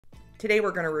Today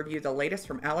we're going to review the latest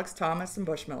from Alex Thomas and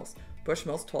Bushmills,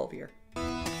 Bushmills 12 year.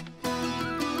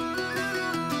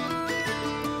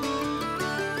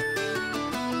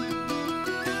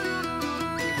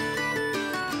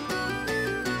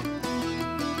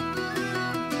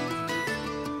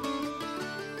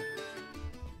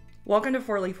 Welcome to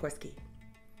Four Leaf Whiskey.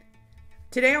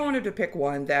 Today I wanted to pick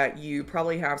one that you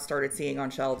probably have started seeing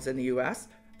on shelves in the US.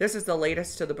 This is the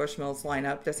latest to the Bushmills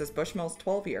lineup. This is Bushmills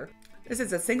 12 year. This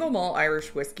is a single malt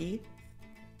Irish whiskey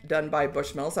done by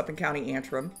Bushmills up in County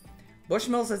Antrim.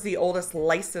 Bushmills is the oldest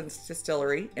licensed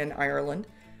distillery in Ireland.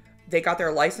 They got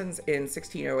their license in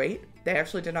 1608. They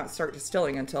actually did not start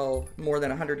distilling until more than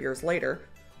 100 years later,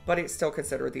 but it's still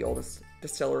considered the oldest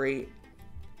distillery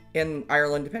in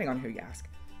Ireland, depending on who you ask.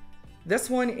 This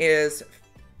one is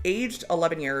aged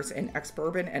 11 years in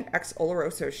ex-bourbon and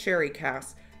ex-oloroso sherry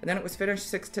casks, and then it was finished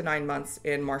 6 to 9 months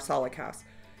in Marsala casks.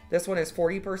 This one is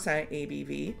 40%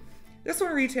 ABV. This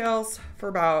one retails for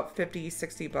about 50,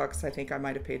 60 bucks. I think I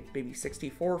might have paid maybe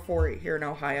 64 for it here in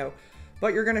Ohio,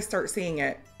 but you're gonna start seeing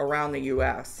it around the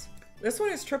US. This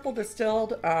one is triple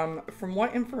distilled. From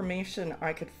what information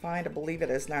I could find, I believe it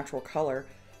is natural color,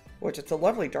 which it's a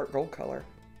lovely dark gold color.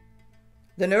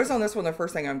 The nose on this one, the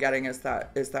first thing I'm getting is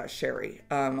that sherry.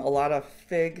 A lot of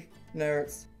fig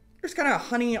notes. There's kind of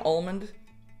honey almond.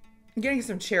 I'm getting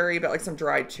some cherry, but like some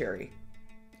dried cherry.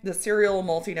 The cereal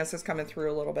maltiness is coming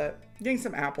through a little bit. Getting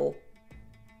some apple.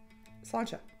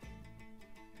 Sláinte.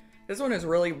 This one is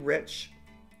really rich.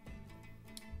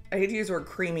 I hate to use the word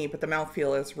creamy, but the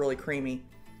mouthfeel is really creamy.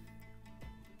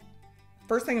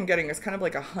 First thing I'm getting is kind of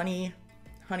like a honey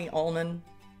almond,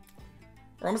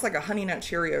 or almost like a Honey Nut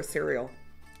Cheerio cereal,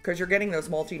 because you're getting those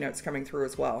malty notes coming through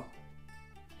as well.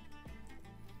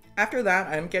 After that,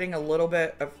 I'm getting a little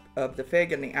bit of the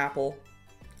fig and the apple,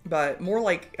 but more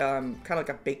like kind of like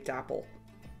a baked apple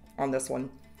on this one.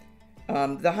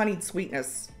 The honeyed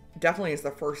sweetness definitely is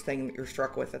the first thing that you're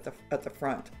struck with at the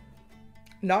front.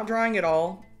 Not drying at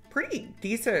all. Pretty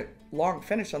decent long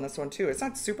finish on this one too. It's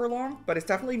not super long, but it's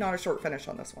definitely not a short finish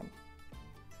on this one.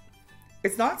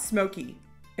 It's not smoky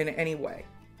in any way,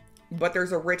 but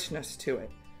there's a richness to it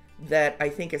that I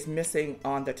think is missing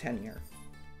on the 10 year.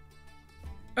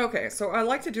 Okay, so I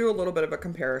like to do a little bit of a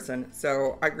comparison.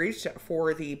 So I reached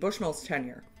for the Bushmills 10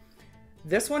 year.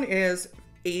 This one is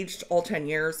aged all 10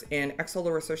 years in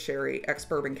ex-oloroso sherry,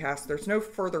 ex-bourbon cask. There's no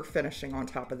further finishing on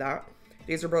top of that.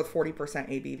 These are both 40%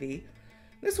 ABV.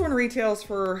 This one retails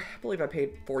for, I believe I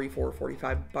paid 44,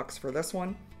 45 bucks for this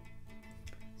one.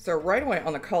 So right away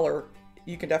on the color,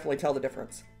 you can definitely tell the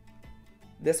difference.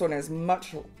 This one is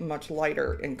much, much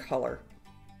lighter in color.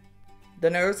 The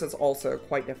nose is also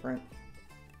quite different.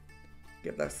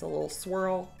 Give this a little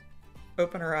swirl,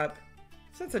 open her up,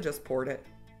 since I just poured it.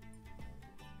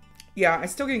 Yeah, I'm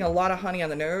still getting a lot of honey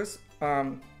on the nose.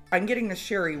 I'm getting the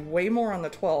sherry way more on the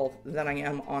 12 than I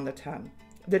am on the 10.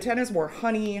 The 10 is more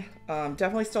honey,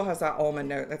 definitely still has that almond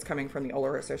note that's coming from the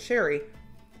oloroso sherry.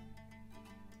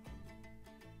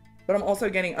 But I'm also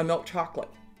getting a milk chocolate.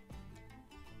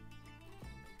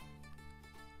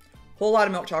 Whole lot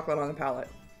of milk chocolate on the palate.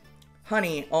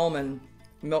 Honey, almond,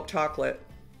 milk chocolate.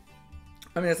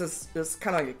 I mean, this is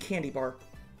kind of like a candy bar.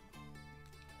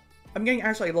 I'm getting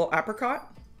actually a little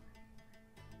apricot.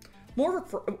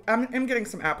 I'm getting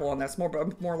some apple on this,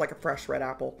 more like a fresh red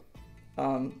apple.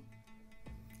 Or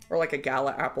like a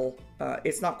gala apple.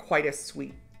 It's not quite as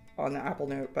sweet on the apple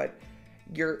note, but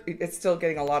it's still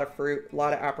getting a lot of fruit, a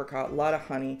lot of apricot, a lot of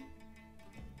honey,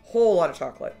 whole lot of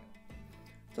chocolate.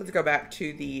 So let's go back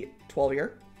to the 12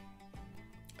 year.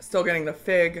 Still getting the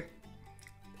fig,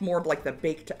 more like the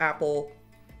baked apple.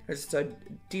 There's just a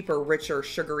deeper, richer,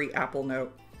 sugary apple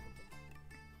note.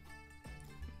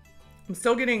 I'm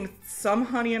still getting some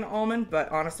honey and almond, but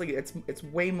honestly, it's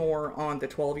way more on the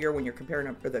 12 year when you're comparing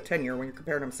them, or the 10 year when you're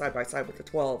comparing them side by side with the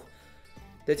 12.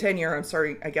 The 10 year,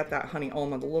 I get that honey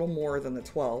almond a little more than the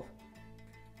 12.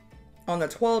 On the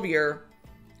 12 year,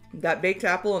 that baked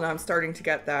apple, and I'm starting to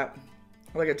get that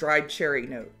like a dried cherry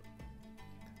note.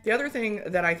 The other thing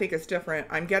that I think is different,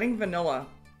 I'm getting vanilla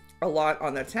a lot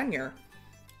on the 10 year.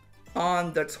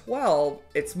 On the 12,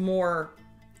 it's more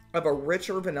of a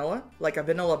richer vanilla, like a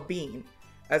vanilla bean,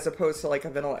 as opposed to like a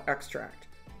vanilla extract.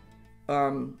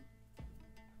 And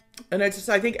it's just,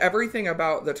 I think everything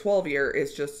about the 12 year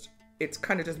is just, it's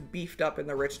kind of just beefed up in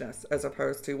the richness as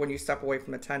opposed to when you step away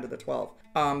from the 10 to the 12.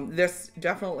 This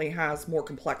definitely has more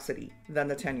complexity than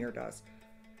the 10 year does.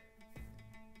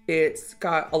 It's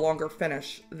got a longer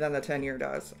finish than the 10 year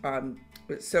does.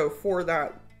 So for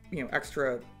that,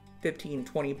 extra 15,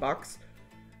 20 bucks,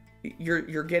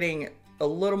 you're getting a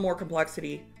little more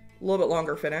complexity, a little bit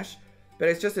longer finish, but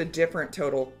it's just a different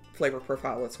total flavor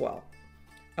profile as well.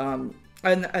 And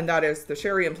that is the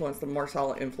sherry influence, the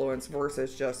Marsala influence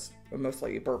versus just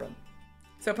mostly bourbon.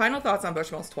 So final thoughts on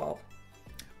Bushmills 12.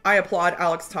 I applaud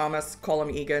Alex Thomas,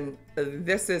 Colum Egan.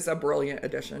 This is a brilliant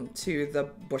addition to the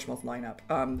Bushmills lineup.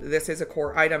 This is a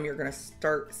core item. You're going to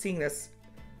start seeing this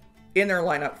in their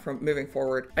lineup from moving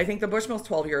forward. I think the Bushmills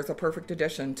 12 year is a perfect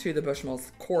addition to the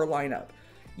Bushmills core lineup.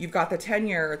 You've got the 10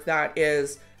 year that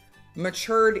is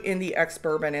matured in the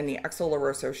ex-bourbon and the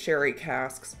ex-oloroso sherry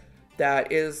casks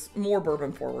that is more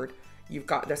bourbon forward. You've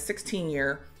got the 16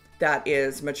 year that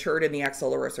is matured in the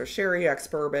ex-oloroso sherry,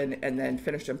 ex-bourbon, and then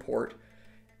finished in port.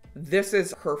 This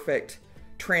is perfect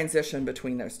transition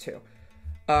between those two.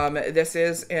 This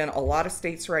is in a lot of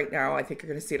states right now. I think you're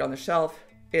going to see it on the shelf.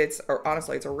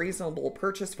 Honestly, it's a reasonable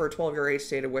purchase for a 12-year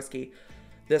age-dated whiskey.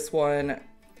 This one, I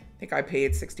think I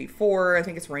paid $64. I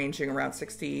think it's ranging around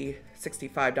 $60,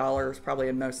 $65, probably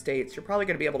in most states. You're probably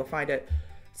going to be able to find it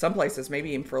some places,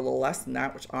 maybe even for a little less than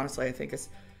that, which honestly I think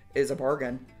is a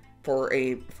bargain for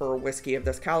a whiskey of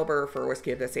this caliber, for a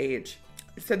whiskey of this age.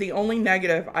 So the only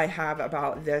negative I have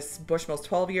about this Bushmills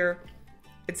 12 year,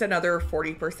 it's another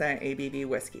 40% ABV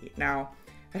whiskey. Now,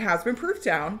 it has been proofed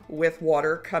down with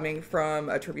water coming from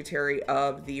a tributary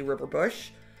of the River Bush,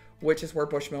 which is where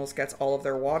Bushmills gets all of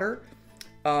their water.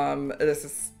 This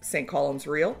is St. Colum's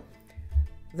Real.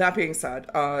 That being said,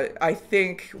 I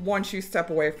think once you step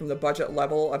away from the budget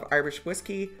level of Irish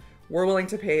whiskey, we're willing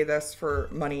to pay this for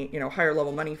money, higher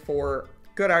level money for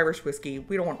good Irish whiskey.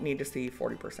 We don't need to see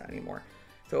 40% anymore.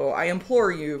 So I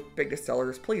implore you, big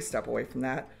distillers, please step away from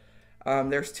that.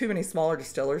 There's too many smaller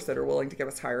distillers that are willing to give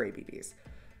us higher ABVs.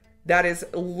 That is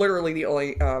literally the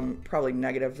only probably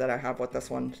negative that I have with this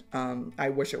one. I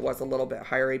wish it was a little bit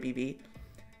higher ABV.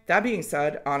 That being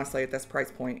said, honestly, at this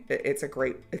price point, it's a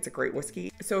great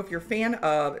whiskey. So if you're a fan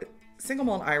of single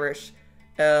malt Irish,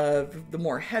 of the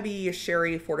more heavy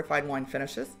sherry fortified wine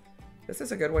finishes, this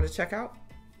is a good one to check out.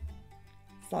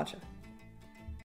 Sláinte.